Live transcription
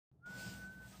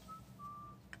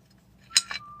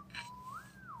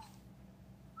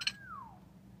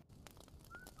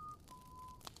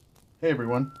Hey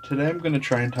everyone, today I'm going to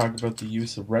try and talk about the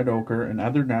use of red ochre and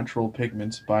other natural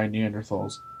pigments by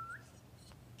Neanderthals.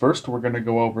 First, we're going to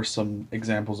go over some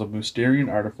examples of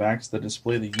Mousterian artifacts that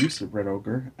display the use of red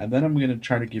ochre, and then I'm going to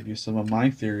try to give you some of my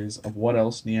theories of what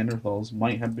else Neanderthals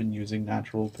might have been using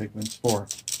natural pigments for.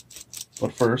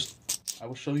 But first, I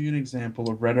will show you an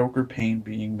example of red ochre paint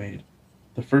being made.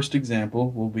 The first example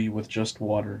will be with just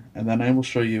water, and then I will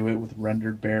show you it with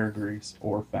rendered bear grease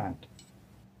or fat.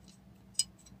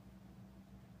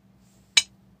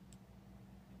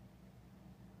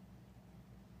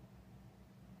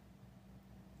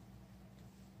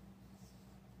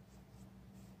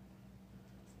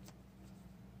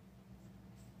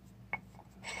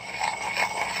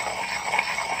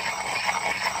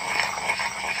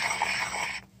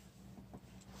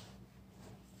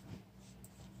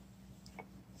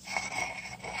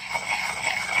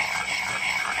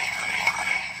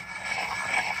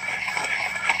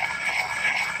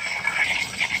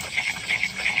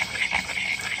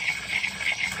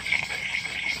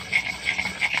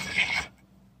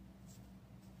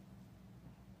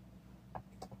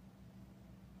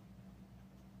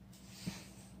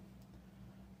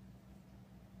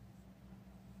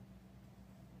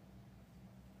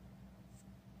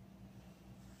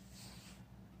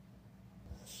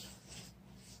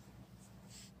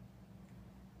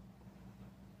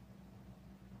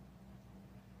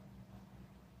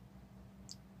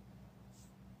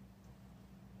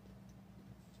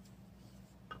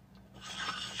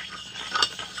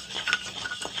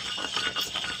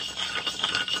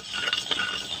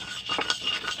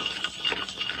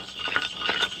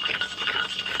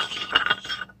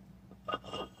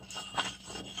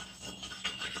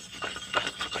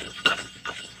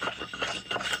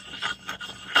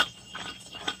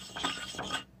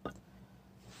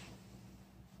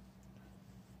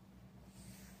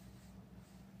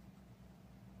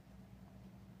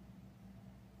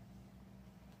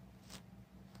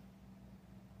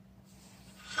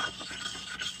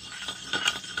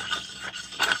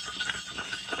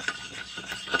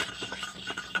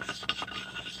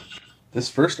 This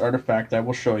first artifact I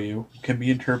will show you can be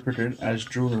interpreted as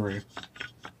jewelry.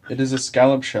 It is a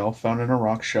scallop shell found in a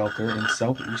rock shelter in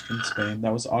southeastern Spain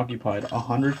that was occupied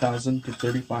 100,000 to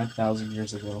 35,000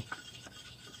 years ago.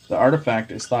 The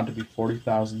artifact is thought to be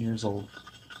 40,000 years old.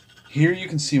 Here you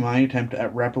can see my attempt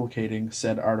at replicating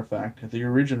said artifact. The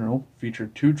original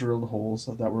featured two drilled holes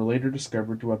that were later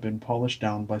discovered to have been polished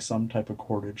down by some type of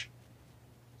cordage.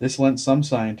 This led some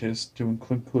scientists to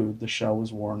conclude the shell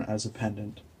was worn as a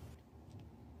pendant.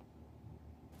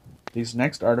 These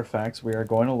next artifacts we are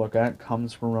going to look at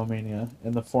comes from Romania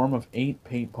in the form of 8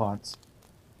 paint pots.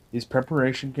 These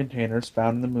preparation containers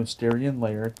found in the Mousterian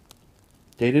layer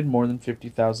dated more than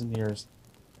 50,000 years.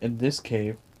 In this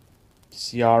cave,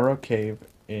 Sciara Cave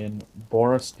in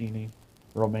Borostini,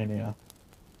 Romania.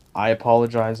 I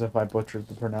apologize if I butchered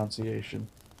the pronunciation.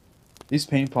 These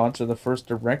paint pots are the first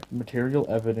direct material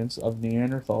evidence of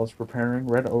Neanderthals preparing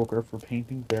red ochre for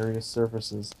painting various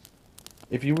surfaces.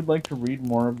 If you would like to read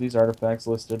more of these artifacts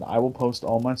listed, I will post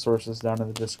all my sources down in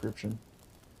the description.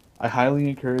 I highly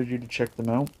encourage you to check them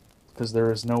out, because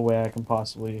there is no way I can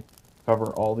possibly cover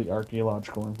all the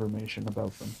archaeological information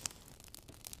about them.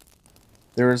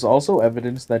 There is also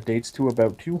evidence that dates to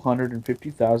about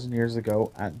 250,000 years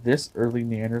ago at this early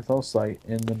Neanderthal site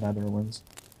in the Netherlands.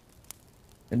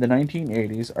 In the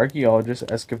 1980s, archaeologists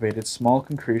excavated small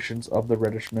concretions of the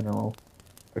reddish mineral.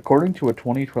 According to a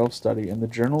 2012 study in the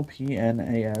journal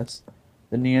PNAS,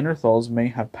 the Neanderthals may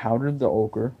have powdered the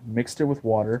ochre, mixed it with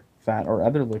water, fat, or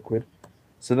other liquid,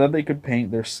 so that they could paint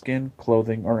their skin,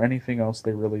 clothing, or anything else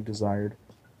they really desired.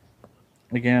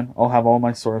 Again, I'll have all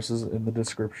my sources in the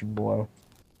description below.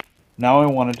 Now I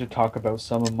wanted to talk about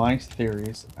some of my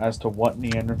theories as to what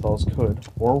Neanderthals could,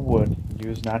 or would,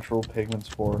 use natural pigments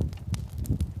for.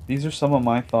 These are some of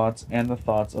my thoughts and the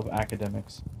thoughts of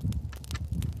academics.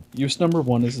 Use number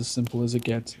 1 is as simple as it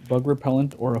gets, bug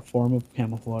repellent or a form of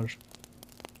camouflage.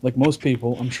 Like most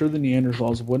people, I'm sure the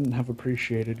Neanderthals wouldn't have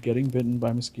appreciated getting bitten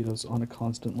by mosquitoes on a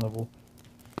constant level.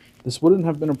 This wouldn't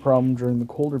have been a problem during the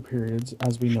colder periods,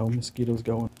 as we know mosquitoes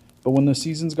go, but when the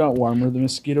seasons got warmer, the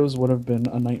mosquitoes would have been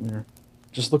a nightmare.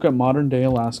 Just look at modern-day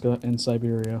Alaska and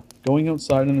Siberia. Going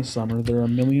outside in the summer, there are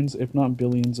millions, if not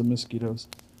billions, of mosquitoes.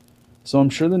 So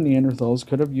I'm sure the Neanderthals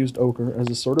could have used ochre as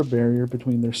a sort of barrier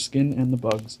between their skin and the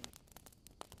bugs.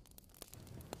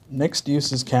 Next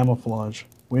use is camouflage.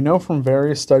 We know from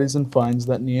various studies and finds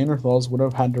that Neanderthals would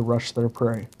have had to rush their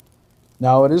prey.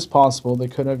 Now it is possible they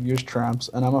could have used traps,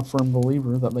 and I'm a firm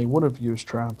believer that they would have used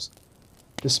traps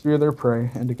to spear their prey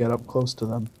and to get up close to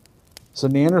them. So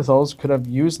Neanderthals could have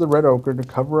used the red ochre to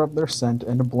cover up their scent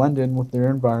and to blend in with their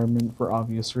environment for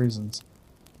obvious reasons.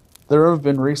 There have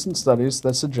been recent studies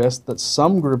that suggest that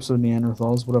some groups of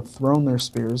Neanderthals would have thrown their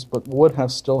spears, but would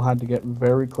have still had to get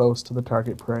very close to the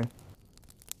target prey.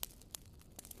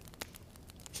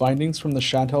 Findings from the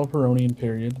Châtelperronian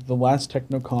period, the last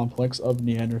technocomplex of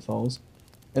Neanderthals,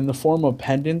 in the form of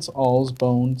pendants, awls,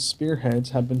 bones, spearheads,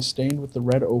 have been stained with the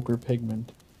red ochre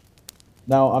pigment.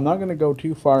 Now, I'm not going to go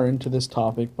too far into this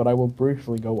topic, but I will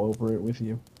briefly go over it with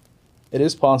you. It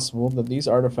is possible that these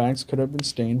artifacts could have been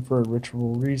stained for a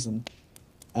ritual reason.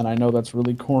 And I know that's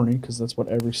really corny, because that's what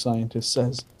every scientist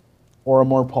says. Or a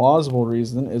more plausible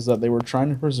reason is that they were trying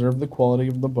to preserve the quality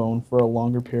of the bone for a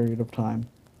longer period of time.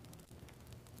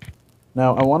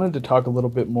 Now, I wanted to talk a little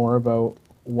bit more about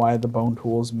why the bone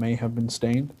tools may have been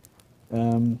stained.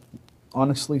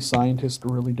 Honestly, scientists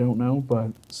really don't know,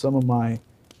 but some of my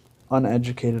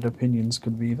uneducated opinions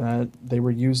could be that they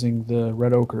were using the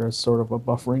red ochre as sort of a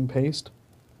buffering paste.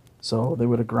 So they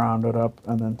would have ground it up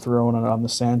and then thrown it on the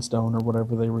sandstone or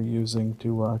whatever they were using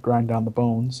to grind down the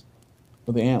bones,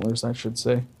 or the antlers, I should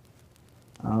say.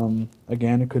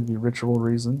 Again, it could be ritual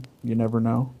reason. You never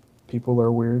know. People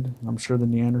are weird. I'm sure the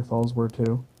Neanderthals were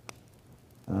too.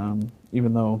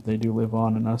 Even though they do live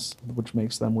on in us, which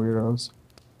makes them weirdos.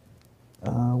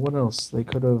 What else? They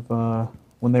could have,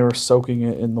 when they were soaking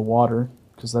it in the water,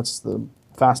 because that's the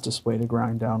fastest way to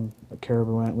grind down a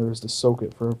caribou antler is to soak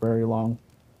it for a very long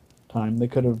time. They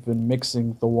could have been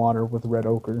mixing the water with red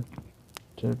ochre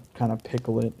to kind of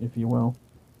pickle it, if you will.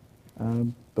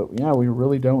 But yeah, we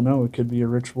really don't know. It could be a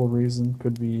ritual reason.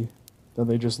 Could be that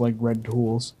they just like red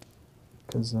tools.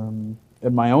 Because in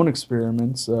my own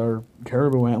experiments, our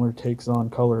caribou antler takes on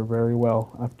color very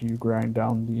well after you grind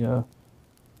down the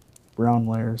brown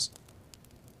layers.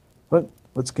 But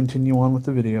let's continue on with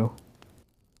the video.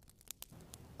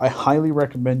 I highly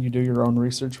recommend you do your own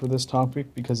research for this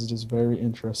topic because it is very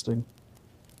interesting.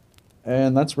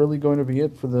 And that's really going to be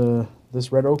it for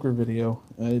this red ochre video.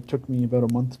 It took me about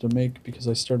a month to make because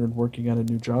I started working at a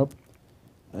new job.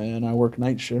 And I work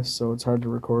night shifts, so it's hard to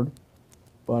record.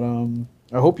 But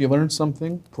I hope you learned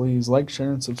something. Please like,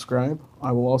 share, and subscribe.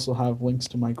 I will also have links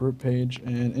to my group page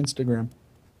and Instagram.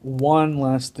 One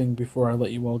last thing before I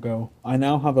let you all go. I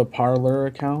now have a Parler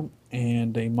account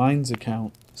and a Minds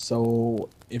account, so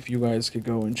if you guys could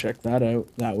go and check that out,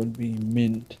 that would be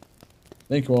mint.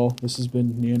 Thank you all. This has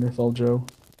been Neanderthal-Joe.